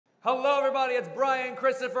Hello everybody, it's Brian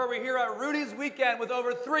Christopher. We're here at Rudies Weekend with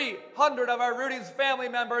over 300 of our Rudies family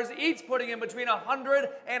members, each putting in between $100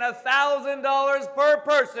 and $1,000 per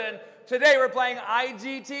person. Today we're playing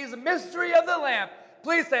IGT's Mystery of the Lamp.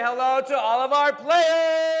 Please say hello to all of our players!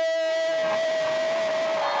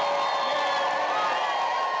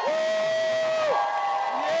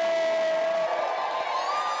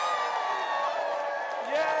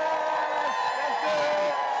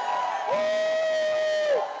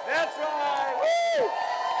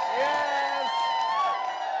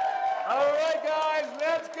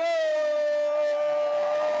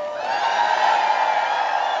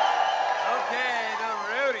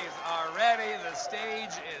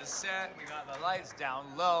 We got the lights down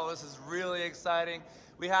low. This is really exciting.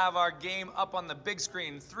 We have our game up on the big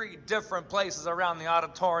screen, 3 different places around the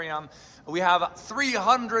auditorium. We have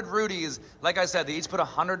 300 Rudies. Like I said, they each put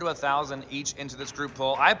 100 to 1,000 each into this group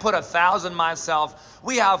pool. I put 1,000 myself.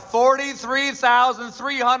 We have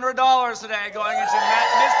 $43,300 today going into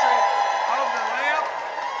Mystery of the Lamp.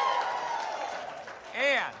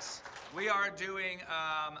 And we are doing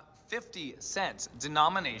 50-cent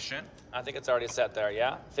denomination. I think it's already set there,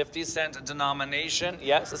 yeah? 50-cent denomination.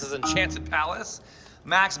 Yes, this is Enchanted Palace.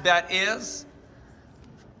 Max bet is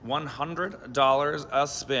 $100 a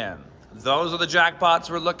spin. Those are the jackpots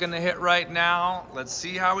we're looking to hit right now. Let's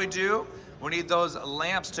see how we do. We need those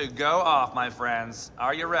lamps to go off, my friends.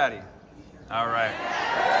 Are you ready? All right.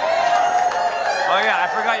 Oh yeah, I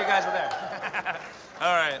forgot you guys were there.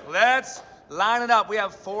 All right, let's line it up. We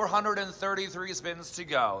have 433 spins to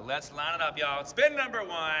go. Let's line it up, y'all. Spin number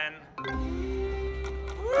 1.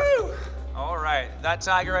 Woo! All right, that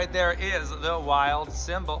tiger right there is the wild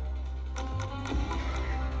symbol.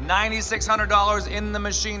 $9,600 in the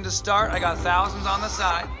machine to start. I got thousands on the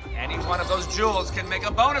side. Any one of those jewels can make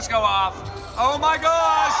a bonus go off. Oh my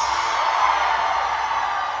gosh!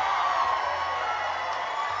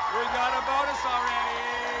 We got a bonus already.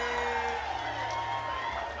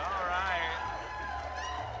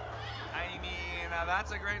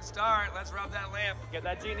 That's a great start. Let's rub that lamp. Get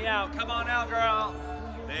that genie out. Come on out, girl.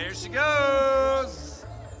 There she goes.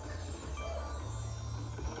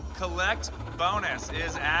 Collect bonus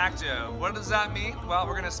is active. What does that mean? Well,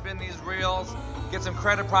 we're going to spin these reels, get some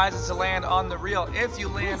credit prizes to land on the reel. If you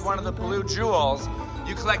land one of the blue jewels,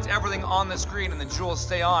 you collect everything on the screen and the jewels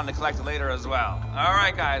stay on to collect later as well. All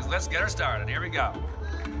right, guys, let's get her started. Here we go.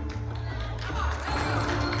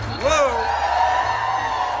 Whoa!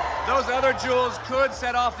 Those other jewels could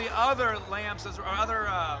set off the other lamps, or other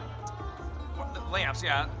lamps,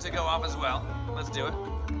 yeah, to go off as well. Let's do it.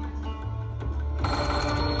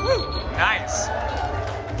 Woo! Nice.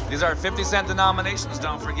 These are 50-cent denominations,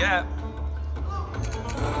 don't forget.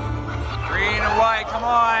 Green and white, come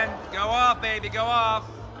on. Go off, baby, go off.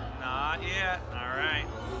 Not yet, all right.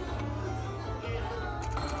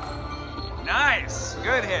 Nice,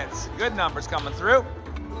 good hits, good numbers coming through.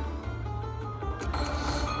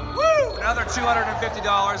 Woo! Another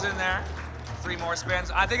 $250 in there. 3 more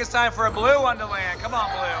spins. I think it's time for a blue one to land. Come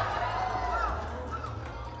on, blue.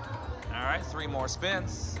 All right, 3 more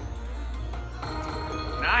spins.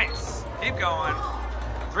 Nice. Keep going.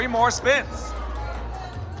 3 more spins.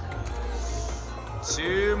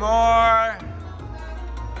 2 more.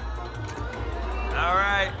 All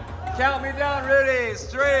right. Count me down, Rudies.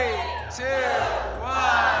 3, 2, 1.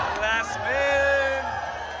 Last spin.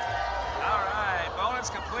 All right, bonus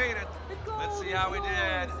completed. Let's see how we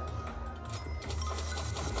did.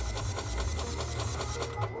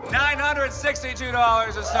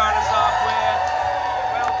 $962 to start us off with.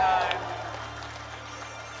 Well done.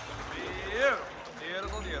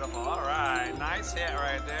 Beautiful, beautiful. All right, nice hit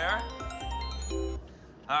right there.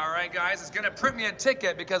 All right, guys, it's gonna print me a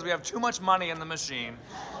ticket because we have too much money in the machine.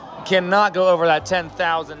 Cannot go over that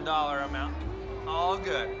 $10,000 amount. All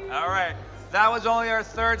good. All right, that was only our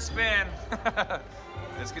 3rd spin.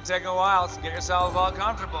 This could take a while, so get yourselves all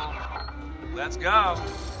comfortable. Let's go.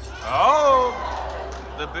 Oh,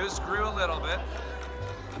 the boost grew a little bit.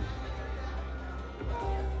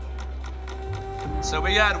 So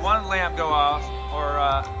we had 1 lamp go off, or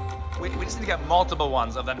we just need to get multiple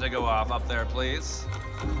ones of them to go off up there, please.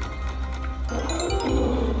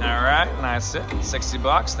 All right, nice hit. 60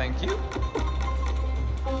 bucks, thank you.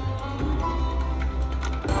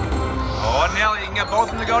 Oh, Nelly, you can get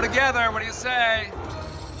both of them to go together. What do you say?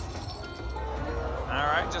 All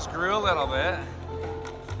right, just grew a little bit.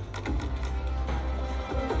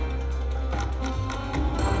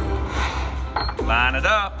 Line it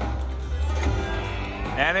up.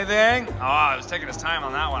 Anything? Oh, I was taking his time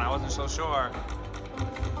on that one. I wasn't so sure.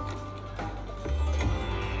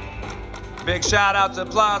 Big shout out to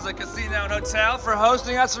Plaza Casino and Hotel for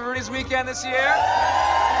hosting us for Rudies Weekend this year.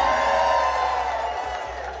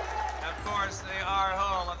 Of course, they are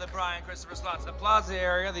home of the Brian Christopher Slots at Plaza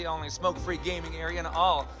area, the only smoke-free gaming area in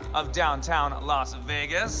all of downtown Las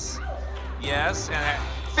Vegas. Yes, and it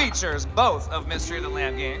features both of Mystery of the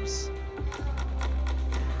Lamp games.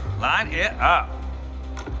 Line it up.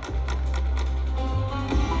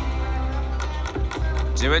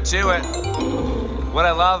 Do it, do it. What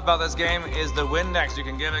I love about this game is the Windex you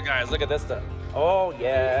can give it, guys. Look at this stuff. Oh,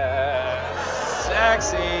 yeah.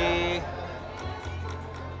 Sexy.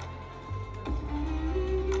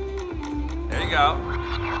 There you go.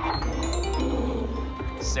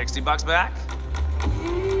 60 bucks back.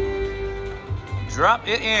 Drop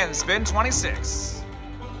it in, spin 26.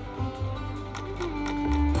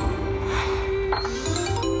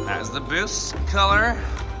 That's the boost color.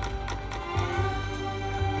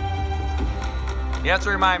 You have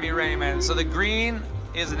to remind me, Raymond, so the green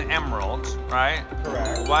is an emerald, right?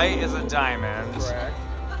 Correct. White is a diamond. Correct.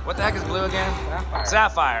 What the heck is blue again? Sapphire.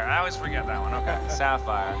 Sapphire. I always forget that one. Okay,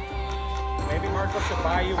 sapphire. Maybe Marco should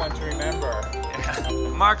buy you one to remember. Yeah.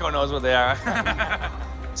 Marco knows what they are.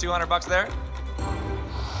 200 bucks there.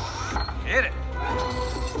 Hit it.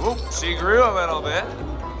 Whoop, she grew a little bit.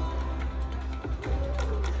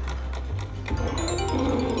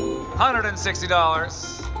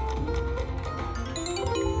 $160.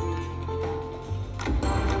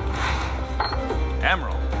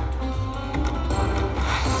 Emerald.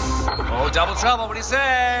 Oh, double trouble. What do you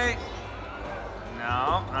say? No.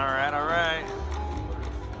 All right, all right.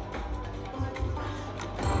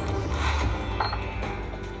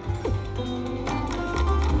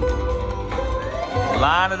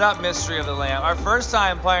 Line it up, Mystery of the Lamp. Our first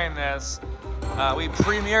time playing this, we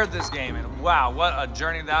premiered this game, and wow, what a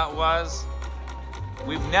journey that was.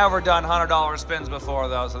 We've never done $100 spins before,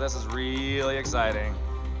 though, so this is really exciting.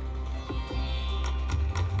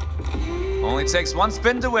 Only takes one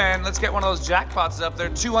spin to win. Let's get one of those jackpots up there.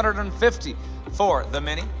 250 for the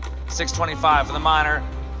mini, 625 for the minor,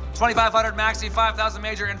 2,500 maxi, 5,000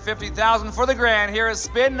 major, and 50,000 for the grand. Here is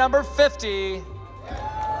spin number 50.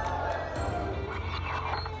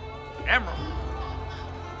 Emerald.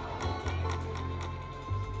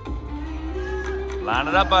 Line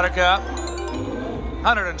it up, Buttercup.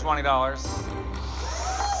 $120.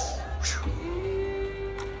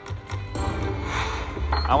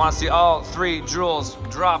 I want to see all three jewels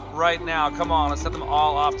drop right now. Come on, let's set them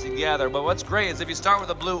all off together. But what's great is if you start with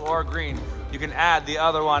a blue or a green, you can add the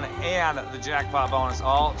other one and the jackpot bonus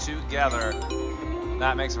all together.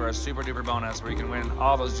 That makes for a super duper bonus where you can win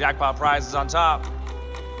all those jackpot prizes on top.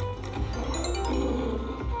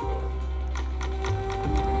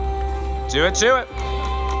 Do it, do it.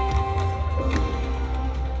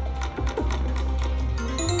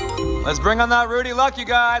 Let's bring on that Rudy luck, you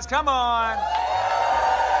guys. Come on.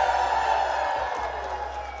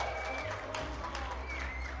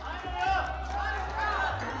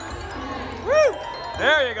 Woo!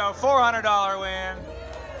 There you go, $400 win.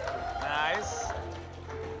 Nice.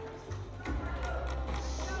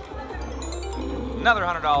 Another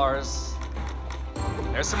 $100.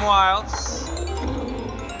 There's some wilds.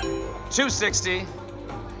 260.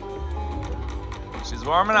 She's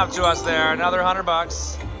warming up to us there. Another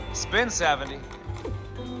 $100. Spin 70.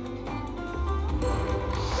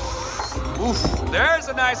 Oof, there's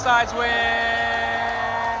a nice size win.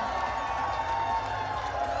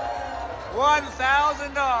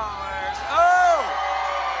 $1,000. Oh!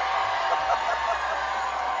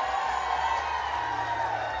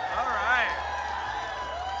 All right.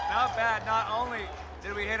 Not bad. Not only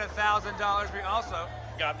did we hit $1,000, we also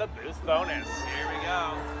got the boost bonus. Here we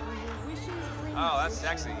go. Oh, that's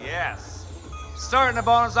sexy. Yes. Starting the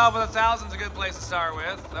bonus off with 1,000 is a good place to start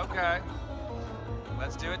with. Okay.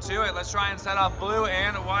 Let's do it to it. Let's try and set off blue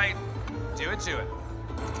and white. Do it to it.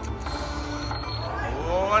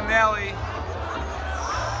 Oh, Nelly.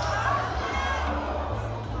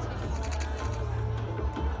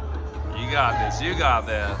 You got this. You got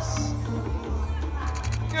this.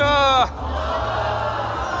 All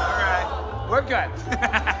right. We're good.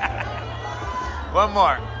 One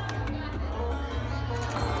more.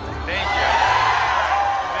 Thank you.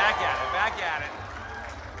 Back at it. Back at it.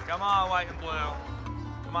 Come on, white and blue.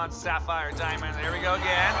 Come on, sapphire, diamond. There we go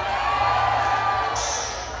again.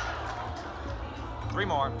 3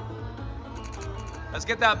 more. Let's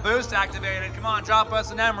get that boost activated. Come on, drop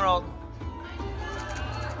us an emerald.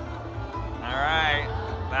 All right,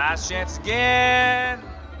 last chance again.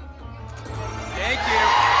 Thank you.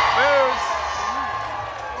 Boost.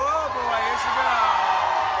 Oh boy, here she goes.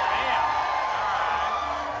 Bam.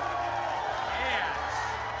 All right.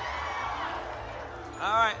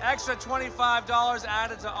 Extra $25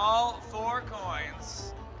 added to all 4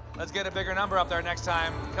 coins. Let's get a bigger number up there next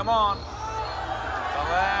time. Come on.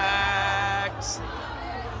 Collect.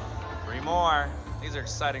 3 more. These are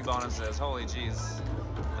exciting bonuses. Holy jeez.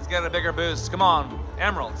 Let's get a bigger boost. Come on.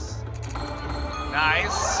 Emeralds.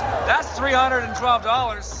 Nice. That's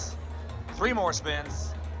 $312. 3 more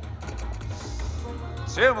spins.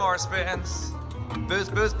 2 more spins.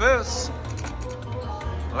 Boost, boost, boost.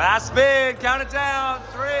 Last spin. Count it down.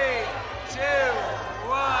 3, 2, 1,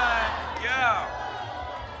 go.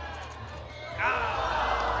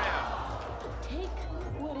 Take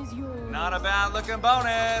what is yours. Not a bad looking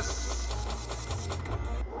bonus.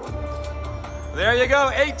 There you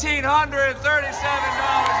go, $1,837 altogether.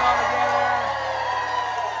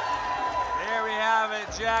 There we have it,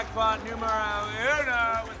 jackpot numero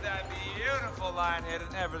uno with that beautiful line hit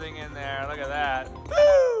and everything in there. Look at that.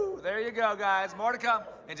 Woo! There you go, guys. More to come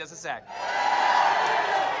in just a sec.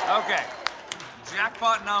 Okay,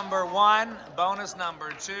 jackpot number 1, bonus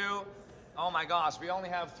number 2. Oh my gosh, we only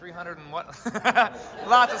have 300 and what?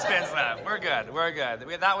 Lots of spins left. We're good, we're good.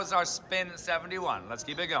 That was our spin 71. Let's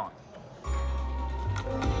keep it going.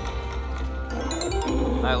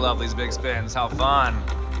 I love these big spins, how fun.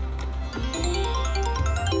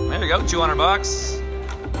 There you go, 200 bucks.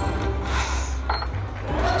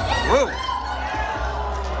 Whoa.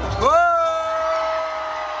 Whoa!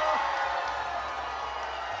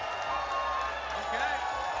 Okay.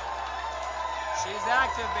 She's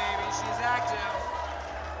active, baby, she's active.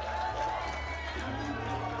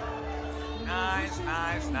 Nice,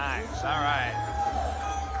 nice, nice, all right.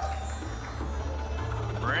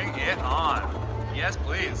 Bring it on. Yes,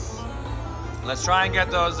 please. Let's try and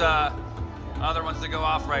get those other ones to go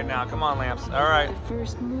off right now. Come on, lamps. All right.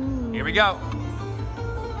 First move. Here we go.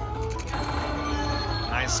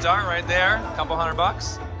 Nice start right there. A couple $100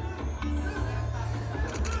 bucks.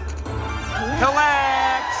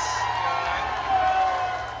 Collect.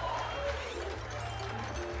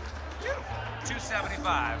 Beautiful.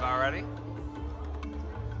 275 already.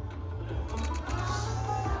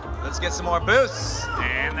 Let's get some more boosts.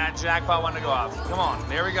 And that jackpot one to go off. Come on,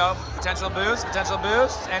 there we go. Potential boost, potential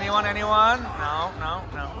boost. Anyone, anyone? No, no,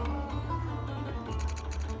 no.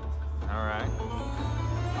 All right.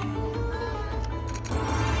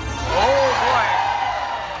 Oh boy,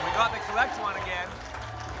 we got the collect one again.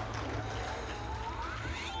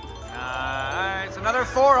 Nice, another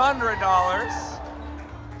 $400.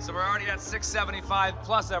 So we're already at $675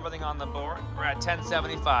 plus everything on the board. We're at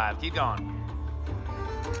 $1075, keep going.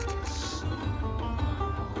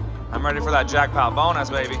 I'm ready for that jackpot bonus,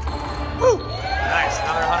 baby. Woo! Nice,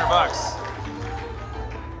 another $100 bucks.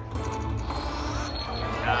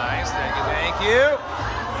 Nice, thank you, thank you.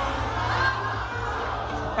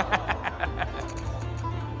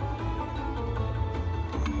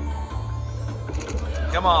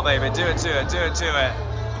 Come on, baby, do it to it, do it to it.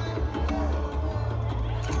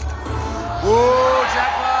 Woo,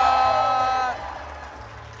 jackpot!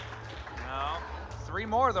 No, 3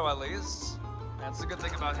 more though at least. That's the good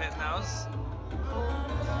thing about hitting those.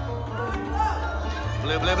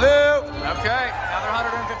 Blue, blue, blue. Okay, another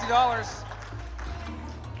 $150.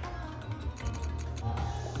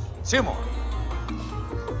 2 more.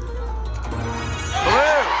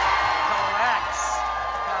 Blue. Collects.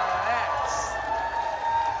 Collects.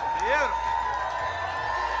 Beautiful.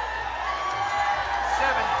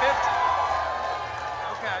 750.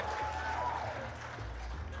 Okay.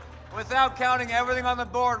 Without counting everything on the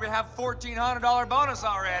board, we have $1,400 bonus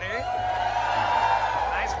already.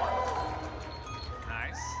 Nice one.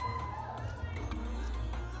 Nice.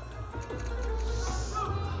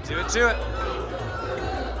 Do it to it.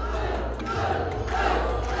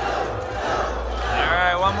 All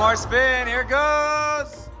right, one more spin. Here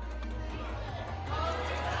goes. All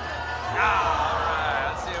right,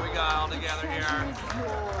 let's see what we got all together here.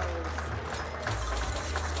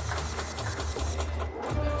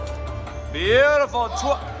 Beautiful.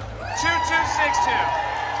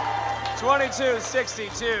 2262.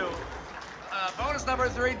 2262. Bonus number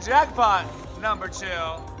 3, jackpot number 2.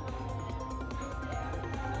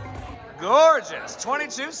 Gorgeous.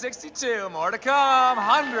 2262. More to come.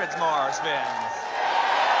 Hundreds more spins.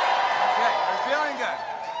 Okay, we're feeling good.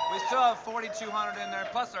 We still have 4,200 in there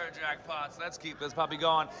plus our jackpots. Let's keep this puppy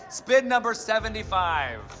going. Spin number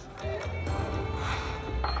 75.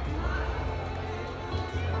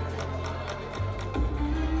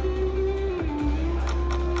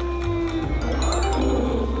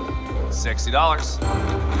 $60.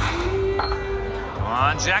 Come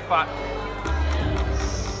on, jackpot.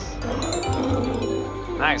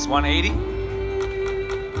 Nice, 180.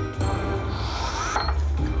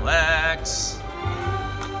 Collect.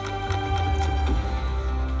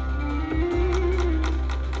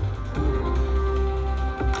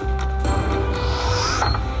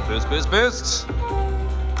 Boost, boost.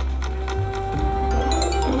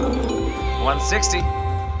 160.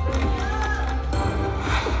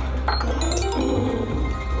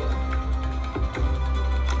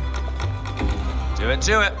 Do it,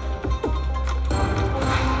 do it.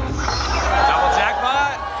 Double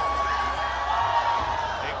jackpot.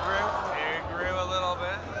 It grew a little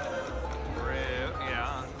bit. Grew,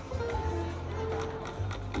 yeah.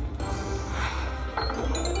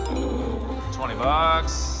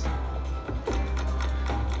 $20.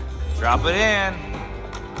 Drop it in.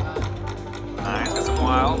 Nice, got some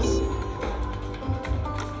wilds.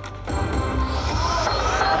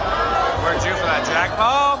 We're due for that jackpot.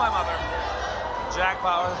 Oh, my mother.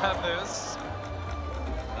 Jackpot with that boost.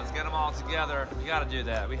 Let's get them all together. We gotta do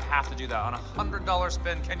that. We have to do that. On a $100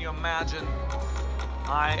 spin, can you imagine?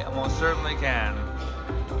 I most certainly can.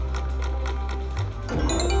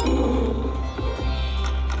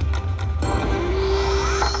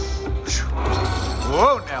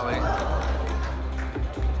 Whoa, Nelly.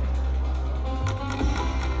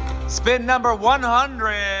 Spin number 100.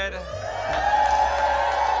 All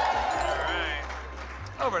right.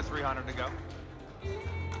 Over 300 to go.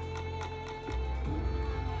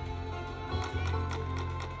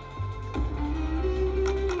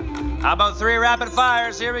 How about 3 rapid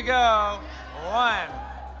fires? Here we go. 1,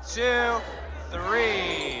 2,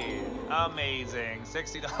 3. Amazing.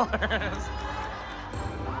 $60.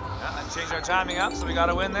 I changed our timing up, so we got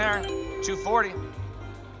to win there. 240.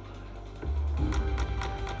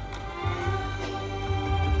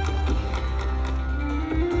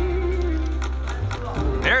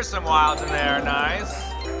 There's some wilds in there. Nice.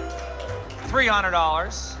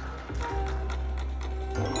 $300.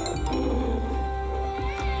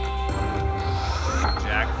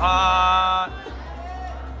 Jackpot.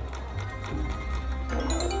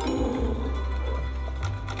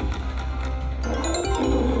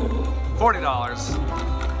 $40.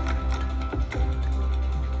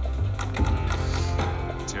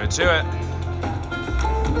 To it.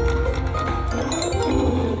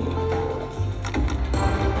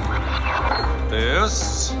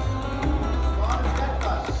 Boost.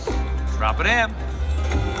 Drop it in.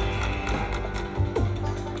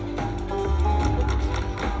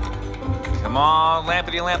 Come on,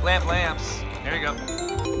 lampity lamps. Here you go.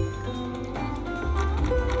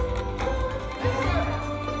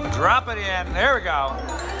 Drop it in. There we go.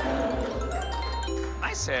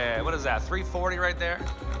 Nice hit. What is that? 340 right there.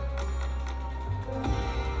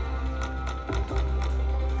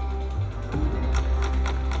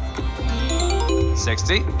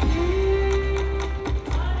 $60.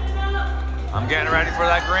 I'm getting ready for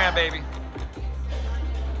that grand, baby.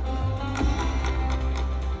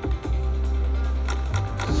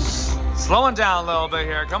 Slowing down a little bit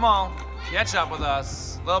here. Come on. Catch up with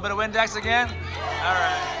us. A little bit of Windex again. All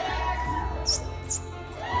right.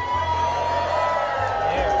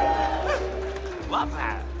 Love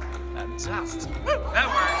that. Fantastic. That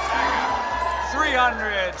works.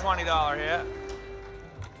 $320 hit.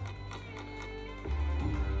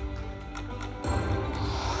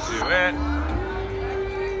 Do it.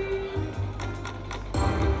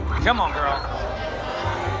 Come on, girl.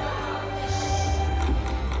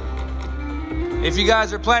 If you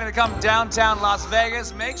guys are planning to come downtown Las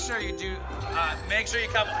Vegas, make sure you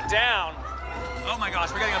come down. Oh my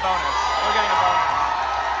gosh, we're getting a bonus. We're getting a bonus.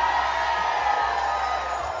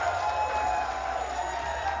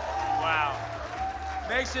 Wow.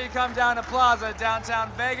 Make sure you come down to Plaza,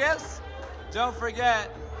 downtown Vegas. Don't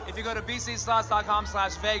forget, if you go to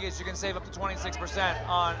bcslots.com/Vegas, you can save up to 26%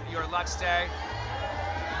 on your luck stay.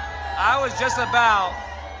 I was just about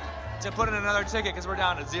to put in another ticket because we're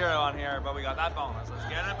down to 0 on here, but we got that bonus. Let's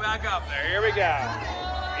get it back up there. Here we go.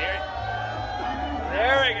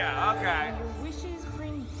 There we go. Okay. May your wishes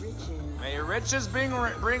bring riches. May your riches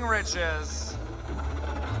bring riches.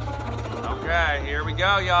 Okay, here we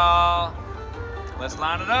go, y'all. Let's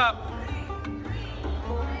line it up.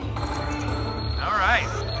 All right.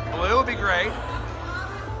 Blue would be great.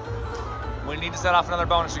 We need to set off another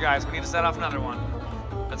bonus, you guys. We need to set off another one.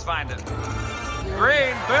 Let's find it.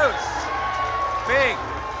 Green boost. Big,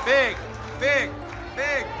 big, big,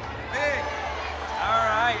 big, big. All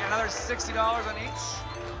right, another $60 on each.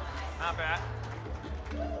 Not bad.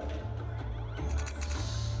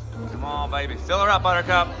 Come on, baby. Fill her up,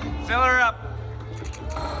 Buttercup. Fill her up.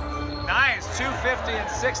 Nice, 250 and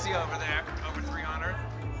 60 over there. Over 300.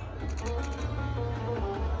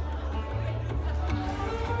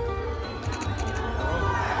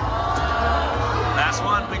 Last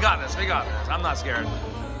one. We got this. We got this. I'm not scared.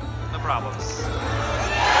 No problems.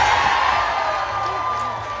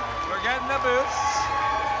 We're getting the boost.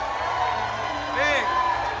 Big,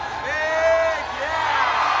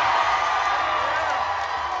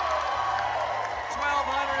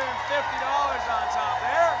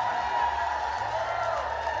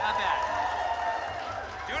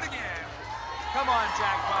 on,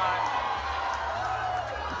 jackpot.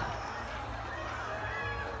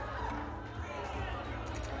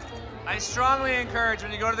 I strongly encourage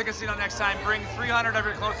when you go to the casino next time, bring 300 of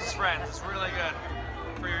your closest friends. It's really good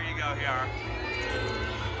for your ego here.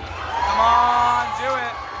 Come on, do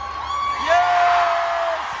it.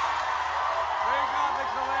 Yes! We got the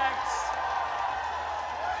collect.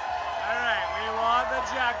 All right, we want the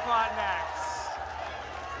jackpot next.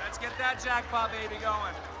 Let's get that jackpot baby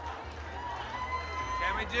going.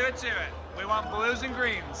 Can we do it to it? We want blues and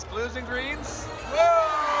greens. Blues and greens.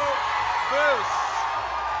 Whoa! Boost.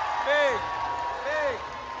 Big, big,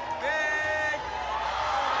 big.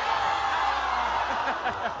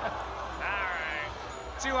 All right.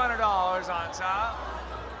 $200 on top.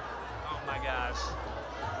 Oh my gosh.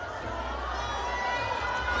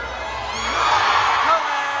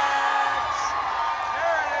 Collect!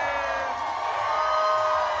 There it is.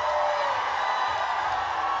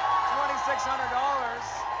 $2,600.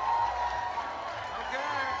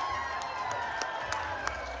 Okay.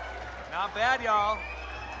 Not bad, y'all.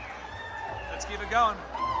 Let's keep it going.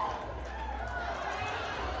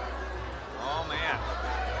 Oh man.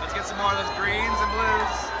 Let's get some more of those greens and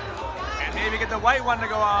blues. And maybe get the white one to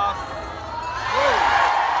go off. Whoa.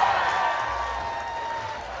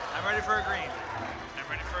 I'm ready for a green. I'm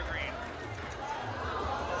ready for a green.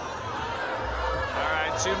 All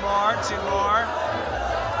right, two more.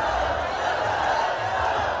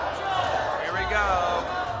 Here we go.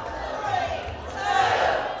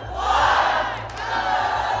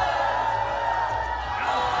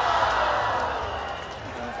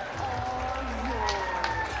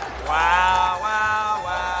 Wow, wow,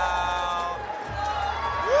 wow.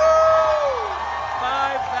 Woo!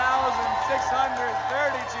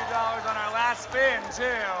 $5,632 on our last spin,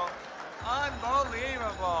 too.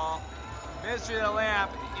 Unbelievable. Mystery of the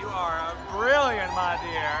Lamp, you are brilliant, my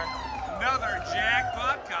dear. Another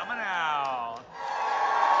jackpot coming out.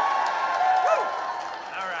 Woo!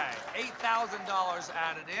 All right, $8,000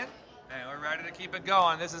 added in. And we're ready to keep it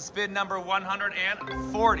going. This is spin number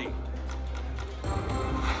 140.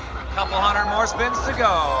 Couple hundred more spins to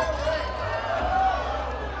go.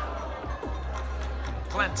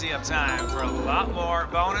 Plenty of time for a lot more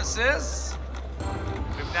bonuses.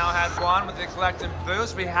 We've now had one with the collect and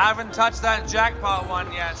boost. We haven't touched that jackpot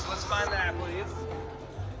one yet, so let's find that, please.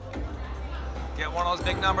 Get one of those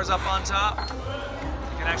big numbers up on top. You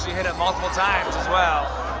can actually hit it multiple times as well.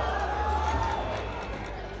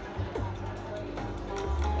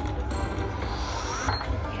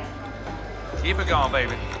 Keep it going,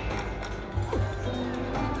 baby.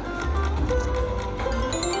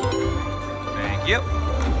 Thank you.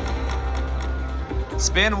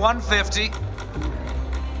 Spin 150.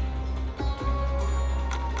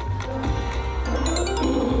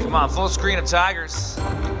 Come on, full screen of tigers.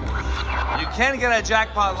 You can get a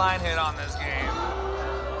jackpot line hit on this game.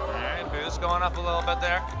 All right, boost going up a little bit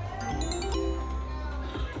there.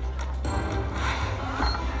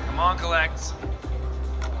 Come on, collect.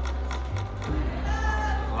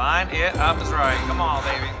 Line it up is right. Come on,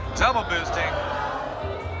 baby. Double boosting.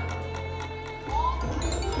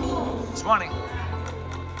 20.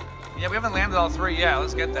 Yeah, we haven't landed all three yet.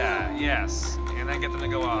 Let's get that. Yes. And then get them to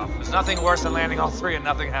go off. There's nothing worse than landing all three and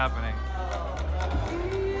nothing happening.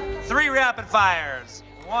 3 rapid fires.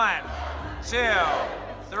 1, 2,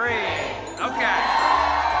 3. Okay.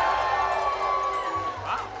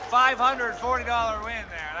 Wow. $540 win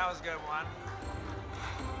there. That was a good one.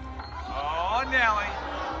 Oh, Nelly.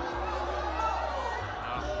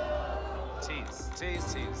 Oh. Tease, tease,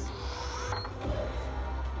 tease.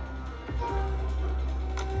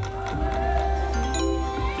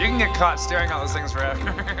 You can get caught staring at those things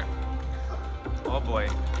forever. Oh boy.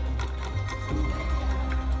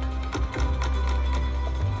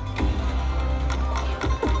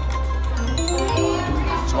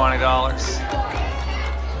 $20.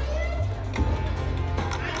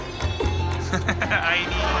 I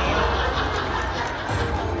need.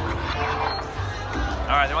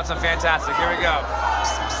 All right, they want some fantastic. Here we go.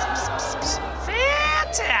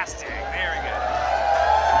 Fantastic. There we go.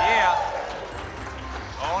 Yeah.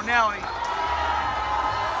 Oh, Nelly.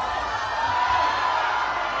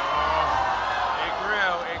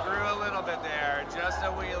 Oh, it grew a little bit there. Just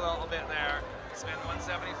a wee little bit there. Spin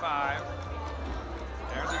 175.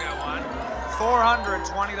 There's a good one.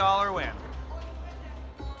 $420 win.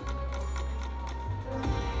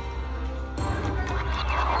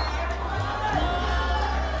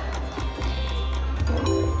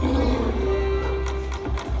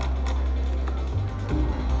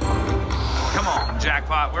 Come on,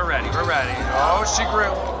 jackpot, we're ready, we're ready. Oh, she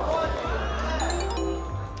grew.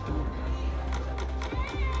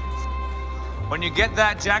 When you get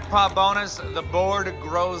that jackpot bonus, the board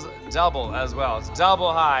grows double as well. It's double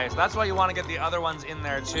high, so that's why you want to get the other ones in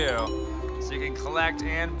there too, so you can collect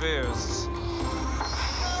and boost.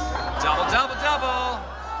 Double, double, double.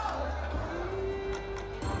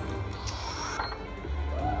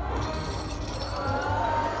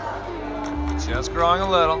 Just growing a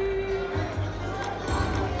little.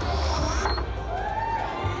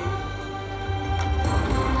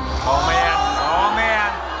 Oh man, oh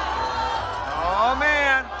man, oh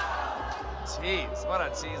man. Jeez, what a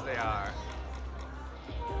tease they are.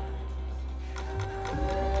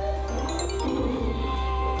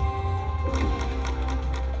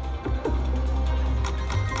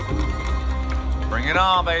 Bring it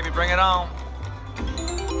on, baby, bring it on.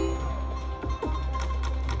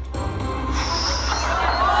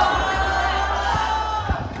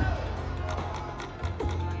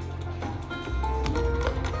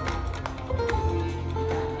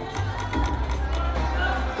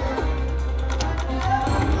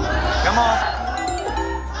 Come on.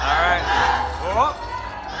 All right. Whoa.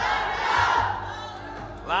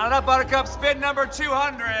 Line it up, Buttercup. Spin number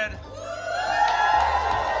 200.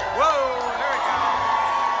 Whoa, there we go.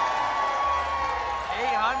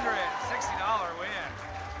 $860 win.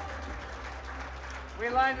 We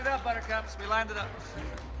lined it up, Buttercups. We lined it up.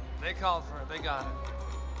 They called for it. They got it.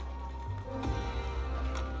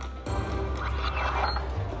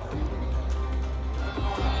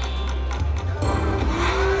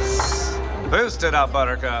 Boost it up,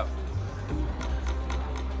 Buttercup.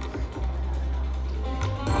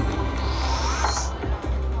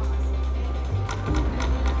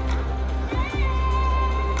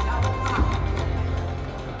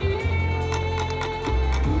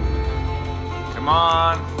 Come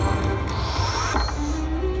on.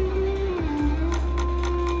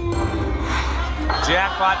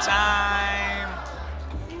 Jackpot time.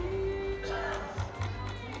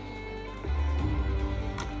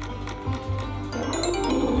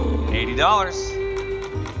 $80.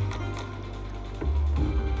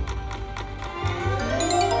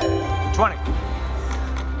 $20.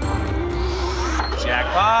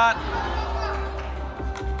 Jackpot.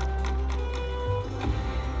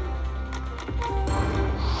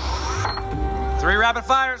 Three rapid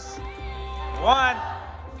fires. 1,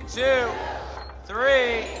 2,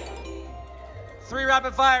 3. 3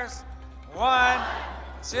 rapid fires. 1,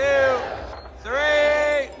 2, 3.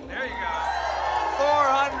 There you go.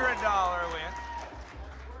 $400 win.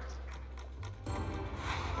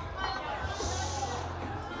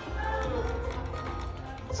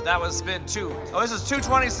 So that was spin 2. Oh, this is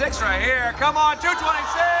 226 right here. Come on,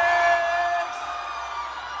 226.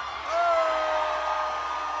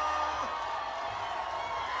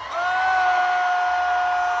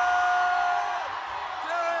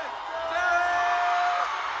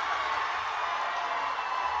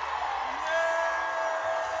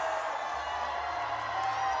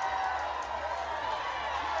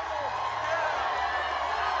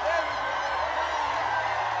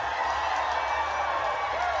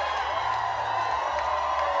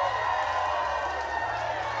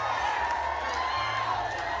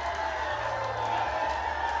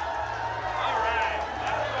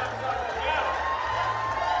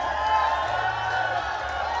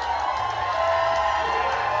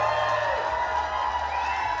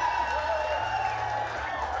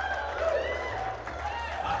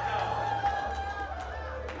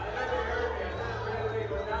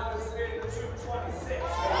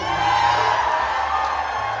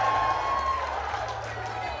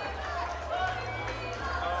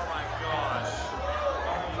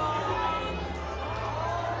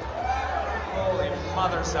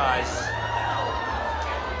 Mother size.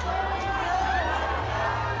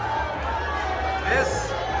 This.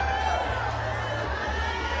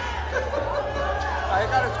 I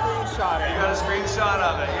got a screenshot. You got a screenshot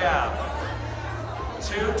of it, yeah.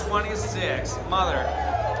 226. Mother.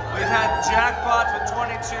 We've had jackpots with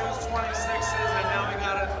 22s, 26s, and now we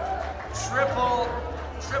got a triple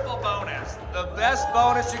bonus. The best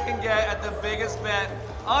bonus you can get at the biggest bet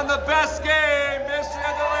on the best game, Mystery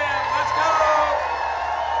of the Lamp. Let's go!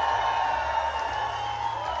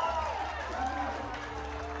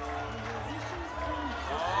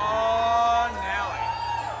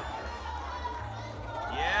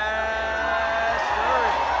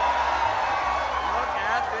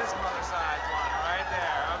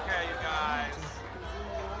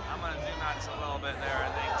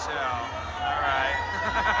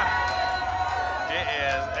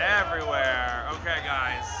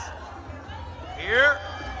 Here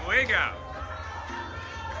we go.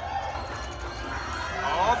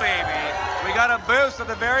 Oh, baby. We got a boost at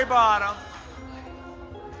the very bottom.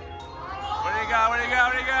 What do you got? What do you got?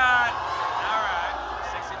 What do you got? All right,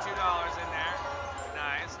 $62 in there.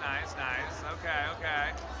 Nice, nice, nice. Okay, okay.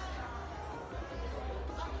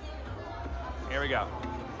 Here we go.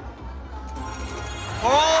 Oh!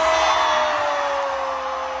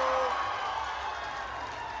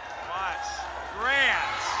 Watch.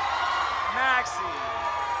 Grant, Maxi,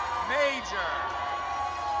 Major,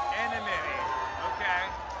 and a mini. Okay.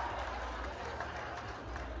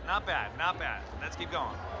 Not bad, not bad. Let's keep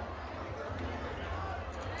going.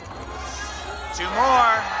 2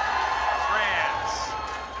 more. Grant.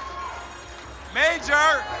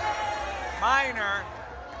 Major. Minor.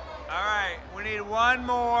 All right, we need 1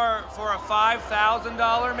 more for a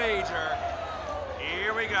 $5,000 major.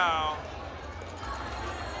 Here we go.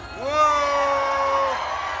 Whoa!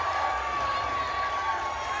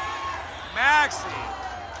 Maxi.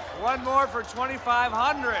 1 more for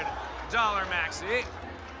 $2,500 Maxi.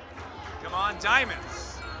 Come on,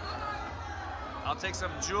 diamonds. I'll take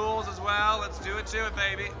some jewels as well. Let's do it to it,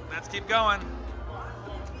 baby. Let's keep going.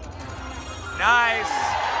 Nice.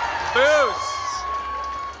 Boost.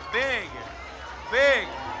 Big. Big.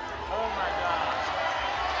 Oh my gosh.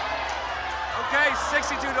 Okay,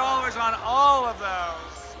 $62 on all of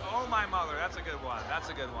those. Oh my mother, that's a good one. That's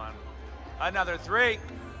a good one. Another 3.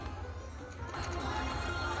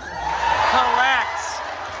 Correct.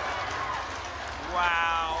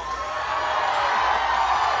 Wow.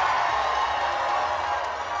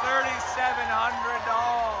 $3,700.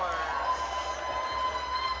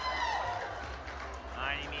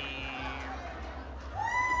 I mean.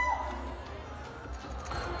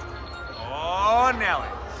 Oh, Nelly.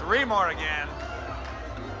 3 more again.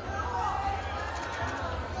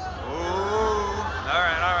 Ooh. All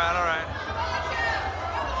right, all right, all right.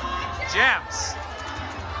 Gems.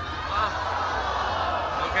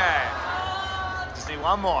 Okay. Just need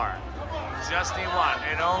 1 more. Just need 1.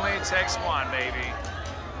 It only takes 1, baby.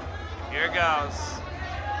 Here goes.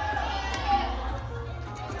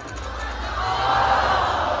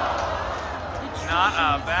 Not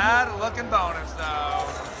a bad looking bonus though.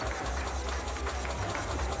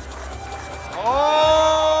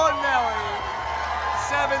 Oh, Nelly.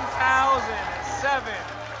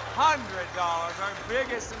 $7,700. Our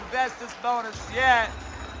biggest and bestest bonus yet.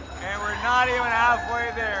 And we're not even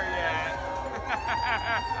halfway there yet.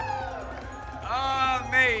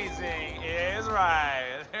 Amazing is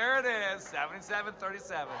right. There it is,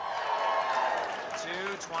 7737.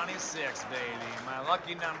 226, baby. My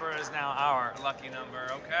lucky number is now our lucky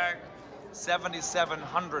number, okay?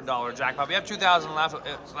 $7,700 jackpot. We have 2,000 left, so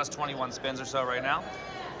that's 21 spins or so right now.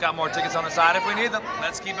 Got more tickets on the side if we need them.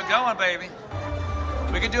 Let's keep it going, baby.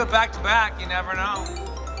 We could do it back to back, you never know.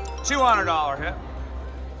 $200 hit.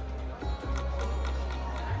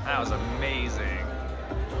 That was amazing.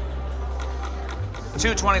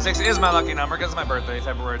 226 is my lucky number because it's my birthday,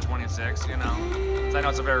 February 26th, you know. So I know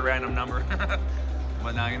it's a very random number.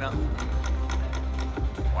 But now you know.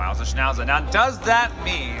 Wowza schnauza. Now, does that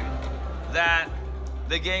mean that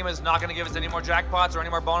the game is not going to give us any more jackpots or any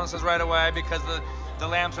more bonuses right away because the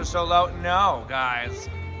lamps are so low? No, guys.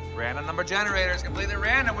 Random number generator is completely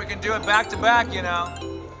random. We can do it back to back, you know.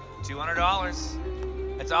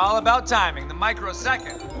 $200. It's all about timing, the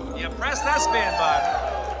microsecond. You press that spin button.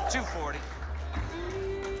 240.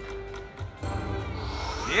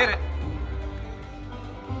 Hit it.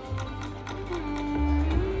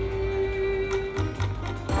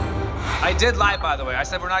 I did lie, by the way. I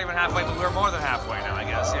said we're not even halfway, but we're more than halfway now, I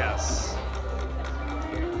guess, yes.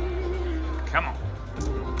 Come on.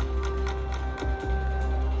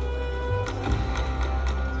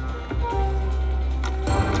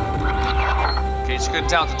 Okay, she couldn't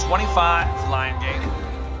tell. It's a 25 Lion Gate.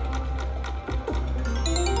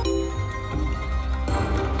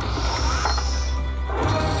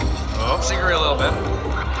 Oh, she grew a little bit.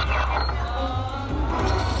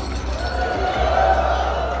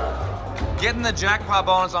 Getting the jackpot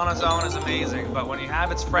bonus on its own is amazing, but when you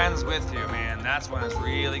have its friends with you, man, that's when it's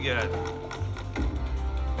really good.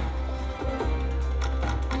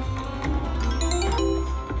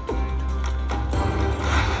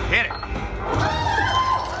 Hit it.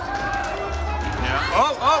 Yeah.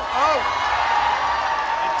 Oh, oh, oh!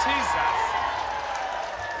 It teased us.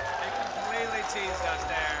 It completely teased us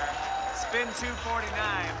there. Spin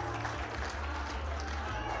 249.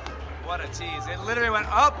 What a tease. It literally went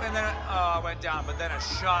up and then it went down, but then it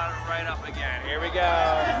shot right up again. Here we go.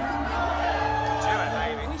 Do it,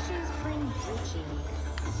 baby. Wishes bring riches.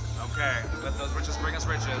 Okay, let those riches bring us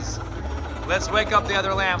riches. Let's wake up the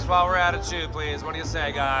other lamps while we're at it too, please. What do you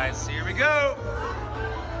say, guys? Here we go.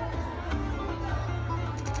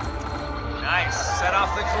 Nice. Set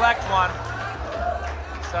off the collect one.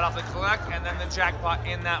 Set off the collect and then the jackpot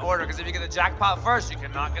in that order. Because if you get the jackpot first, you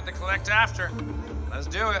cannot get the collect after. Let's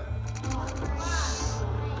do it.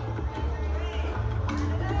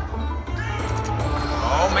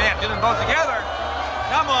 Oh man, do them both together.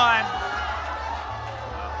 Come on.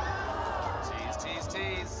 Tease, tease,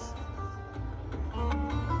 tease.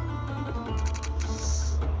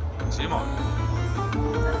 2 more.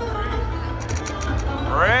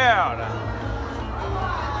 Round.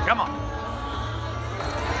 Come on.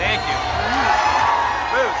 Thank you.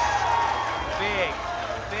 Boost. Big,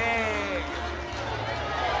 big.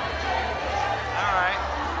 All right.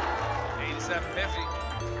 87.50.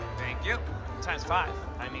 Thank you. Times 5.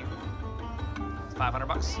 I mean, it's 500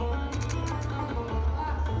 bucks.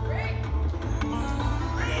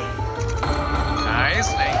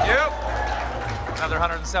 Nice. Thank you. Another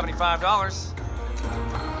 $175.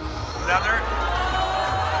 Another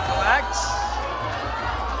collect.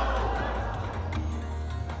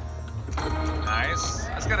 Nice.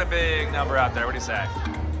 Let's get a big number out there. What do you say?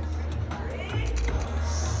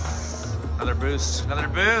 Another boost. Another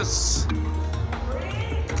boost.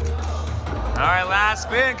 All right, last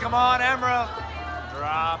spin. Come on, Emerald.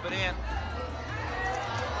 Drop it in.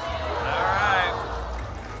 All right.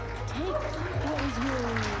 Take what is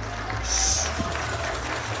yours.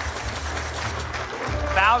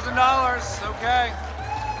 $1,000. Okay.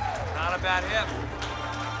 Not a bad hit.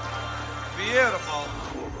 Beautiful.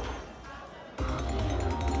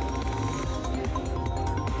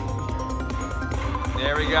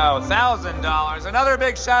 There we go, $1,000. Another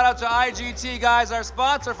big shout out to IGT, guys, our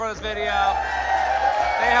sponsor for this video.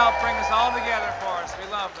 They help bring this all together for us. We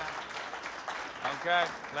love them. Okay,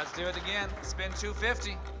 let's do it again. Spin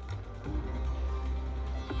 250.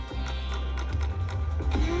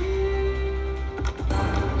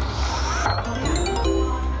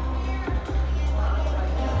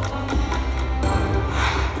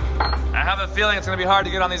 I have a feeling it's going to be hard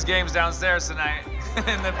to get on these games downstairs tonight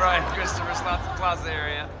in the Brian Christopher Plaza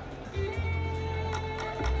area.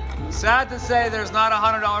 Sad to say there's not a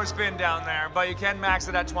 $100 spin down there, but you can max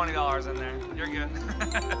it at $20 in there. You're good.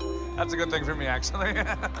 That's a good thing for me, actually.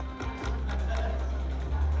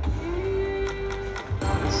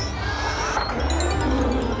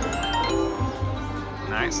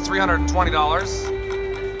 Nice, $320.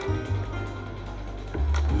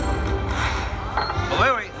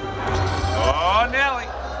 Bluey. Oh, Nelly.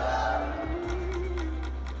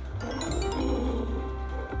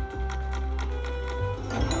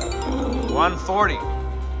 $140.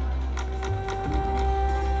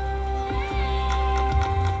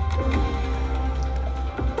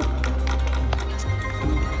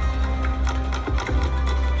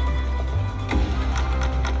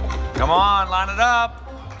 Come on, line it up.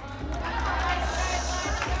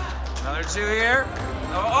 Another 2 here.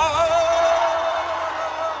 Oh, oh, oh, oh,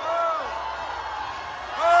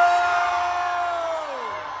 oh, oh,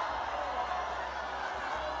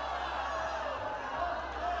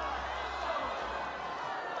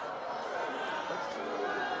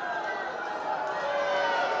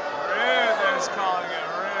 Rudies calling it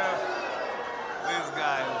Rudies. These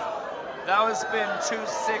guys. That was spin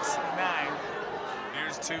 269.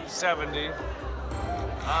 Here's 270.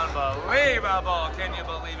 Unbelievable. Can you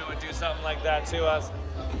believe it would do something like that to us?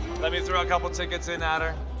 Let me throw a couple tickets in at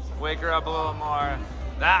her. Wake her up a little more.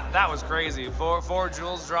 That was crazy. Four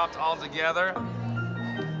jewels dropped all together.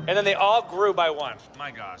 And then they all grew by 1.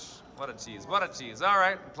 My gosh. What a tease. What a tease. All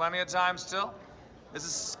right. Plenty of time still. This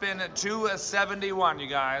is spin 271, you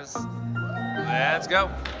guys. Let's go.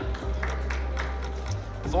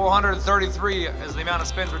 433 is the amount of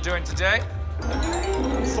spins we're doing today.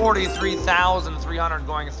 43,300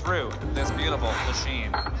 going through this beautiful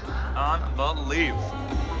machine. Unbelievable.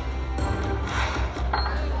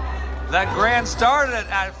 That grand started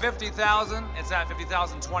at 50,000. It's at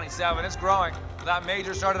 50,027. It's growing. That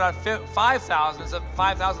major started at 5,000. It's at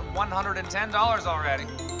 $5,110 already.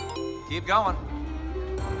 Keep going.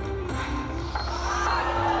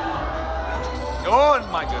 Oh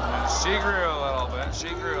my goodness. She grew a little bit. She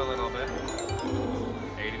grew a little bit.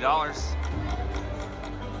 $80.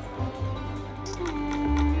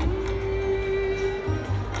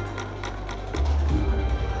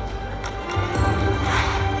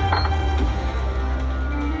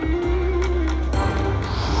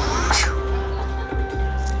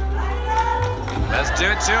 Let's do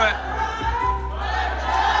it to it.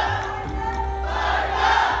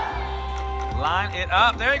 Line it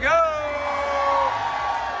up. There you go.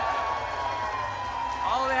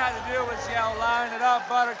 All they had to do was yell, line it up,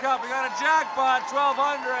 Buttercup. We got a jackpot,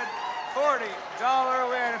 $1,240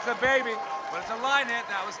 win. It's a baby. But it's a line hit.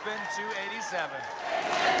 That was spin 287.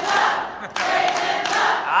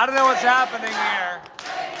 I don't know what's happening here.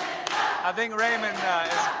 I think Raymond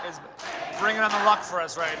is bringing on the luck for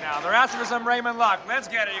us right now. They're asking for some Raymond luck. Let's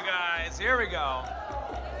get it, you guys. Here we go.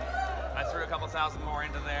 I threw a couple thousand more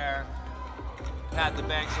into there. Had the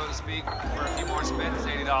bank, so to speak, for a few more spins,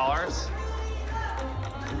 $80.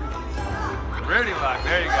 Rudy luck,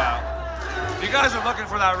 there you go. If you guys are looking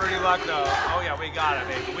for that Rudy luck, though, oh yeah, we got it,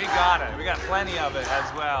 baby. We got it. We got plenty of it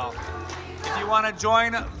as well. If you want to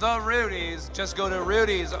join the Rudies, just go to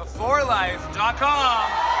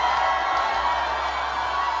rudiesforlife.com.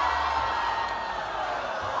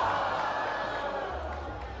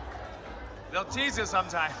 They'll tease you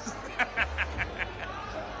sometimes.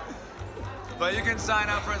 But you can sign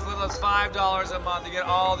up for as little as $5 a month to get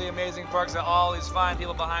all the amazing perks that all these fine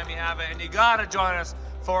people behind me have. And you gotta join us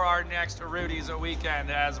for our next Rudies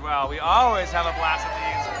Weekend as well. We always have a blast at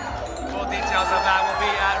these. Full details of that will be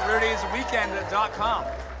at rudiesweekend.com.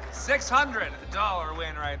 $600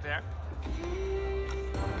 win right there.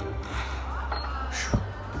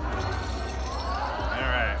 All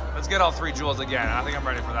right, let's get all 3 jewels again. I think I'm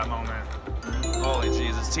ready for that moment. Holy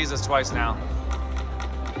jeez, it's teased us twice now.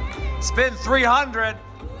 Spin 300.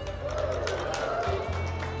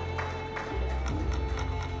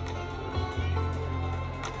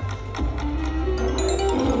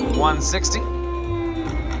 $160.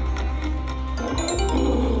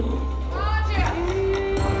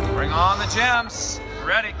 Bring on the gems.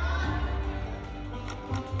 Ready.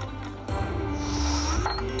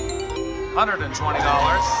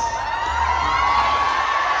 $120.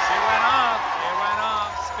 She went up. It went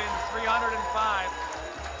up. Spin 305.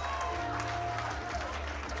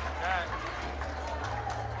 Okay.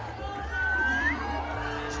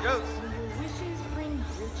 Here she goes. Wishes bring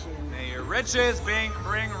riches. May your riches bring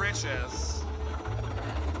riches.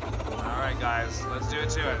 All right, guys, let's do it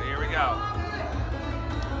to it. Here we go.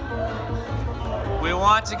 We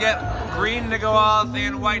want to get green to go off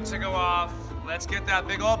and white to go off. Let's get that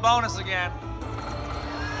big old bonus again.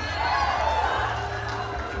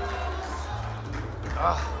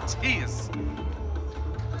 Oh, tease.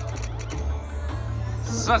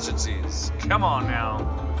 Such a tease. Come on now.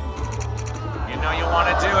 You know you want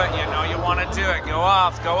to do it. You know you want to do it. Go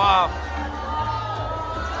off. Go off.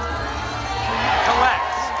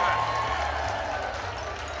 Collect. Good.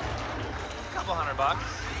 Couple $100.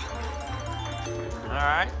 All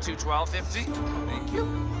right, $212.50. Thank you.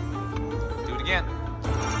 Do it again.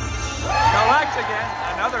 Collect again.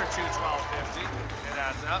 Another $212.50. It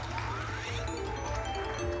adds up.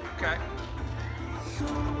 Okay.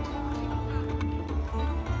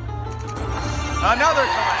 Another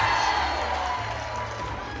collect.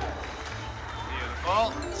 Beautiful.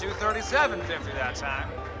 $237.50 that time.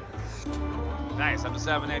 Nice, up to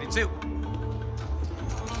 $782.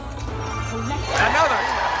 Another.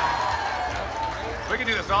 We can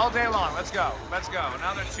do this all day long. Let's go. Let's go.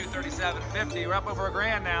 Another $237.50. We're up over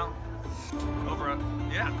 $1,000 now. Over,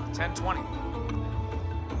 yeah, 1020.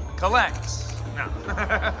 Collect. No.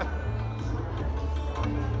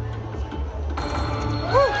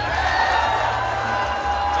 Woo!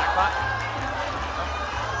 Jackpot.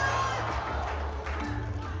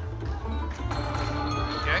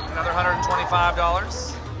 Okay, another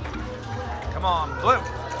 $125. Come on, blue.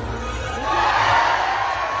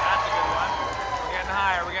 That's a good one. We're getting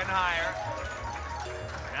higher, we're getting higher.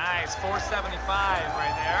 Nice, $475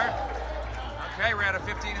 right there. Okay, we're at a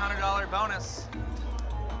 $1,500 bonus.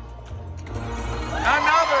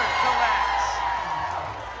 Another collect.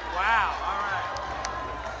 Wow, all right.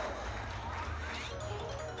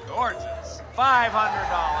 Gorgeous.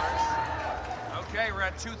 $500. Okay, we're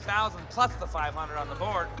at $2,000 plus the $500 on the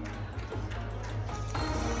board.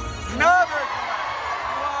 Another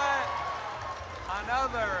collect. What?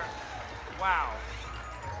 Another. Wow.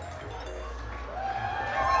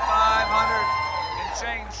 500 and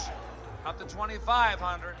change. Up to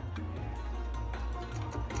 2,500.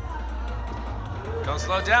 Don't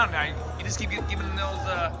slow down now. You just keep giving those,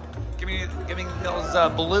 giving those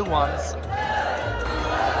blue ones.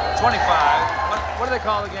 25. What are they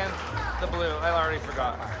called again? The blue. I already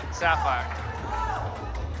forgot. Sapphire.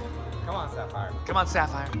 Come on, Sapphire. Come on,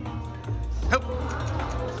 Sapphire. Nope.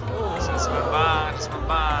 Just went by. Just went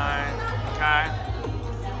by. Okay.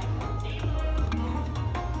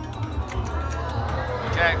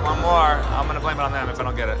 Okay, one more. I'm gonna blame it on them if I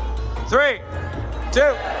don't get it. 3,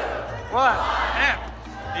 2, 1. And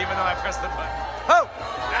even though I pressed the button. Oh! It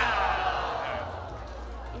is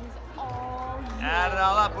all yours. Add it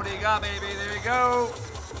all up. What do you got, baby? There you go.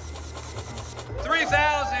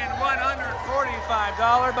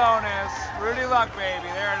 $3,145 bonus. Rudy luck, baby.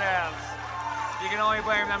 There it is. You can only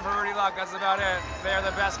blame them for Rudy Luck. That's about it. They're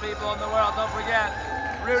the best people in the world. Don't forget,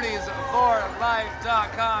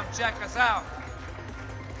 rudiesforlife.com. Check us out.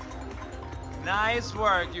 Nice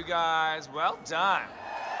work, you guys. Well done.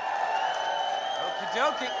 Okie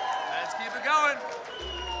dokie. Let's keep it going.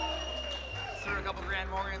 Threw a couple grand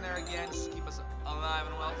more in there again, just to keep us alive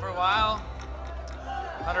and well for a while.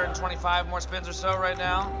 125 more spins or so right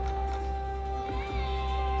now.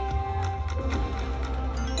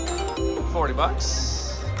 40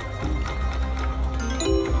 bucks.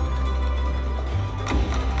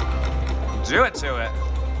 Do it to it.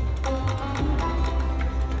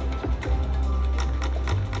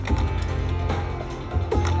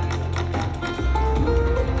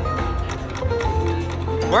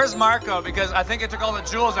 Where's Marco? Because I think it took all the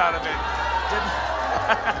jewels out of it.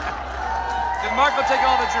 Did Marco take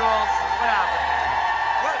all the jewels? What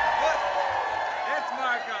happened? What? It's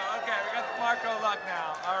Marco. Okay, we got Marco luck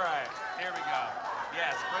now. All right, here we go.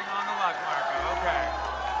 Yes, bring on the luck, Marco. Okay.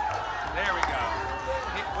 There we go.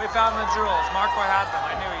 We found the jewels. Marco had them.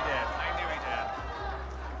 I knew he did.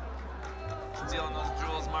 Stealing those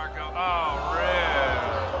jewels, Marco. Oh,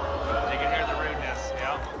 rude. You can hear the rudeness.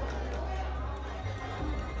 Yep.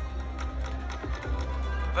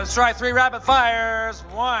 Let's try 3 rapid fires.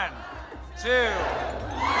 1, 2.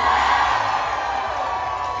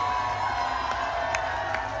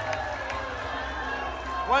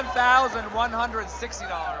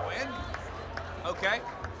 $1,160 win. Okay,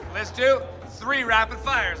 let's do 3 rapid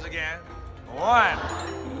fires again. 1,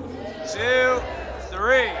 2, 3.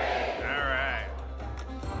 All right.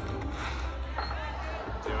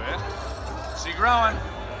 Do it. She growing.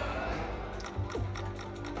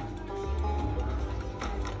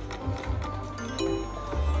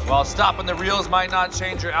 While stopping the reels might not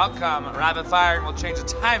change your outcome, rapid firing will change the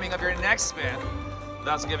timing of your next spin,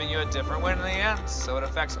 thus giving you a different win in the end. So it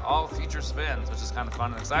affects all future spins, which is kind of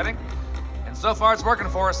fun and exciting. And so far it's working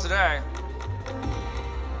for us today.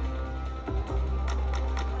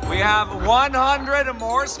 We have 100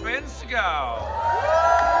 more spins to go.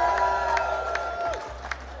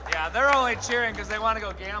 Yeah, they're only cheering because they want to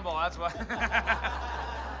go gamble, that's why.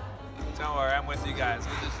 Don't worry, I'm with you guys.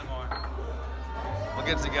 We'll do some more. We'll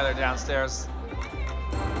get together downstairs.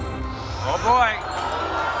 Oh boy.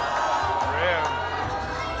 Grew.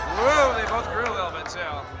 Woo, they both grew a little bit too.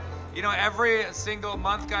 You know, every single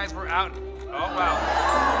month, guys, we're out. Oh wow.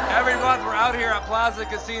 Every month we're out here at Plaza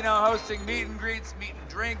Casino hosting meet and greets, meet and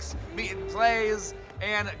drinks, meet and plays,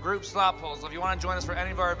 and group slot pulls. So if you want to join us for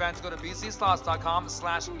any of our events, go to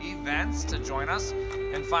bcslots.com/events to join us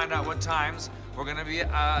and find out what times we're going to be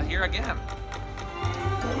here again.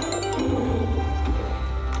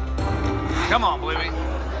 Come on, Bluey.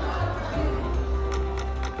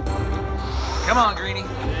 Come on, Greenie.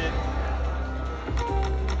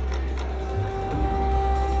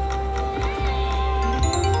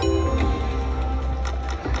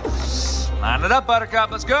 Line it up,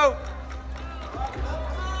 Buttercup. Let's go.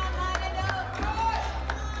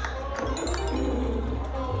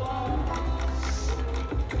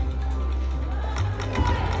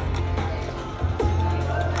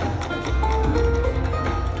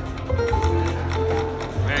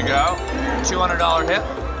 There you go. $200 hit.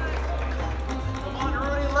 Come on,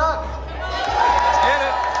 Rudy Luck. Let's get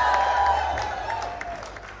it.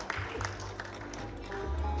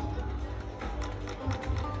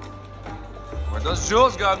 Where'd those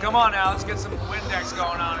jewels go? Come on now, let's get some Windex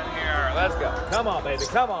going on in here. Let's go. Come on, baby,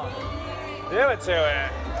 come on. Do it to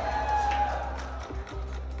it.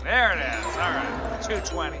 There it is. All right,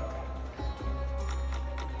 220.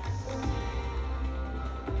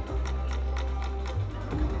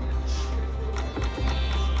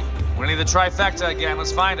 We need the trifecta again.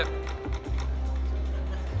 Let's find it.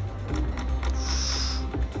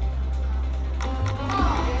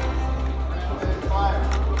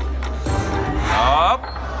 Up.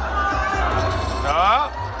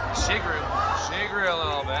 Up. She grew. She grew a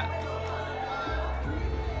little bit.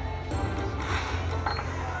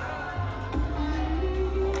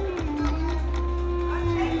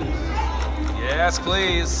 Yes,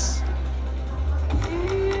 please.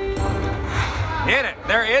 Hit it.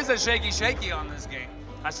 There is a shaky on this game.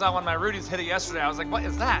 I saw one of my Rudies hit it yesterday. I was like, what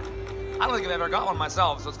is that? I don't think I've ever got one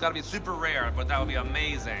myself, so it's got to be super rare, but that would be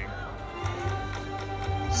amazing.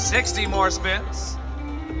 60 more spins.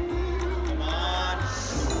 Come on.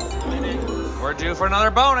 Win it. We're due for another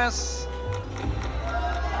bonus.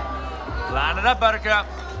 Line it up, Buttercup.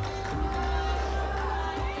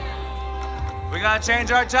 We gotta change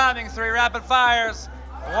our timing. 3 rapid fires.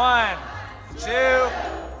 1, 2,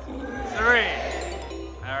 3.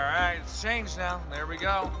 All right, it's changed now. There we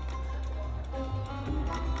go.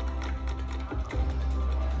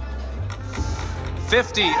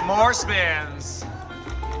 50 more spins.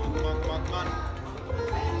 Come on, come on, come on.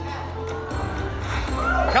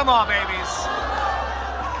 Come on, babies.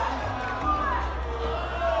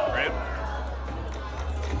 Rip.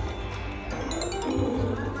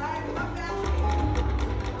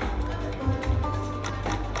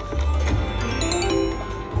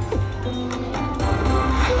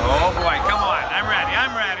 Oh boy, come on. I'm ready,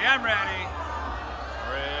 I'm ready, I'm ready.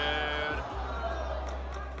 Rude.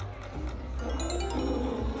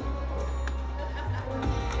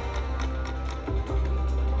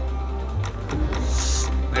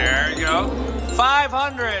 There you go.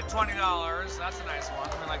 $520. That's a nice one.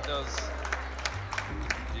 I like those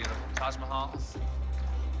beautiful Taj Mahals.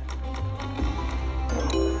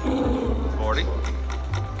 40.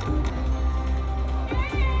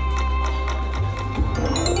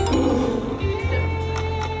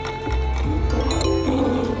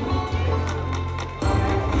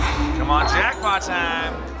 Come on, jackpot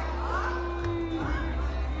time.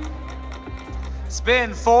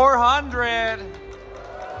 Spin 400.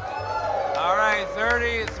 All right,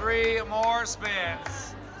 33 more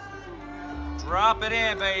spins. Drop it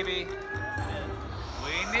in, baby.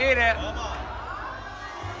 We need it. Come on.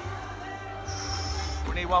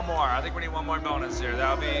 We need one more. I think we need one more bonus here.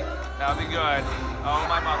 That'll be good. Oh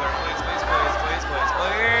my mother, please, please, please, please, please,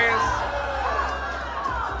 please.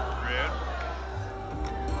 Rude.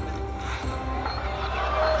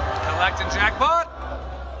 Collecting jackpot.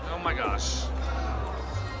 Oh my gosh.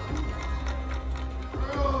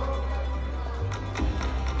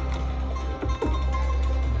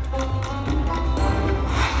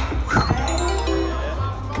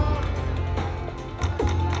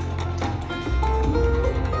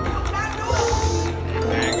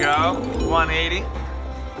 There you go. 180.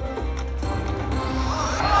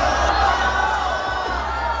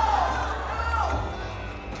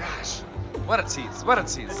 Gosh, what a tease, what a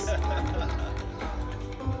tease.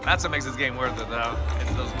 That's what makes this game worth it, though.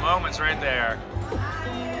 It's those moments right there.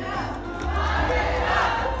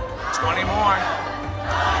 20 more.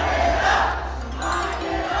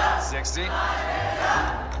 60.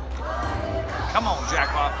 Come on,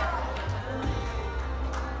 jackpot.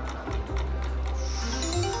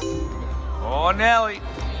 Oh, Nelly.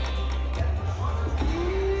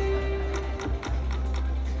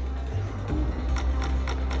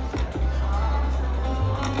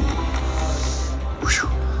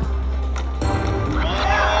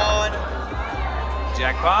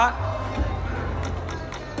 Jackpot.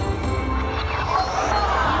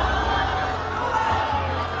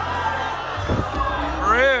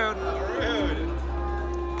 Rude. Rude.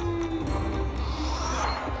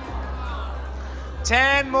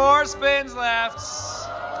 10 more spins left.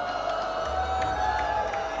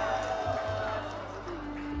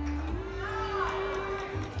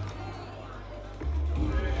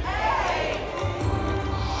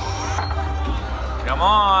 Come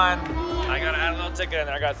on. I gotta add a little ticket in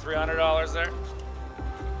there. I got $300 there.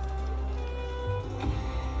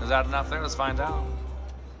 Is that enough there? Let's find out.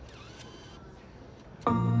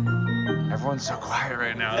 Everyone's so quiet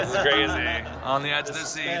right now. This is crazy. On the edge of their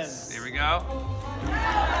seats. Here we go.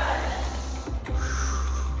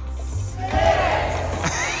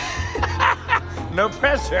 No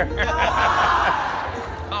pressure.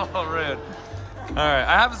 Oh, rude. All right,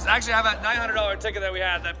 I have that $900 ticket that we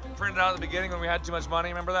had that printed out at the beginning when we had too much money.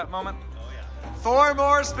 Remember that moment? Oh, yeah. 4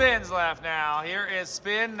 more spins left now. Here is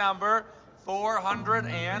spin number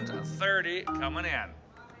 430 coming in.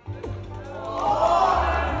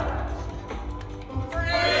 3.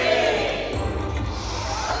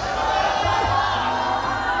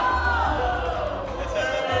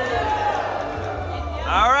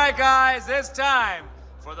 All right, guys, it's time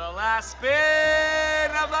for the last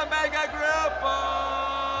spin of the Mega Group.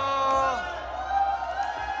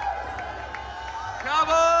 Come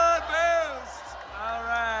on, boost. All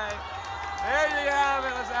right, there you have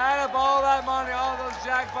it. Let's add up all that money, all those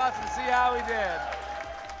jackpots, and see how we did.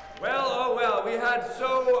 Well, oh well, we had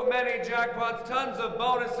so many jackpots, tons of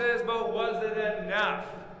bonuses, but was it enough?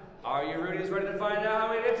 Are you Rudies ready to find out how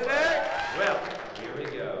we did today? Well, here we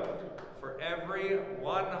go. For every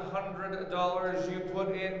 $100 you put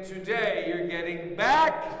in today, you're getting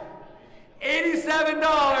back $87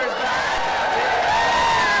 back.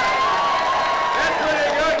 That's pretty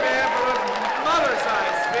good, man, for those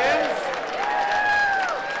mother-sized spins.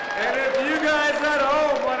 And if you guys at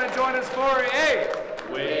home want to join us for a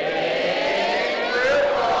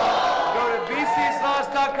go to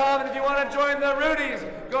bcsauce.com, and if you want to join the Rudies,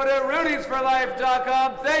 go to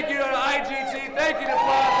rudiesforlife.com. Thank you to IGT, thank you to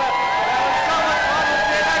Plaza. That was so much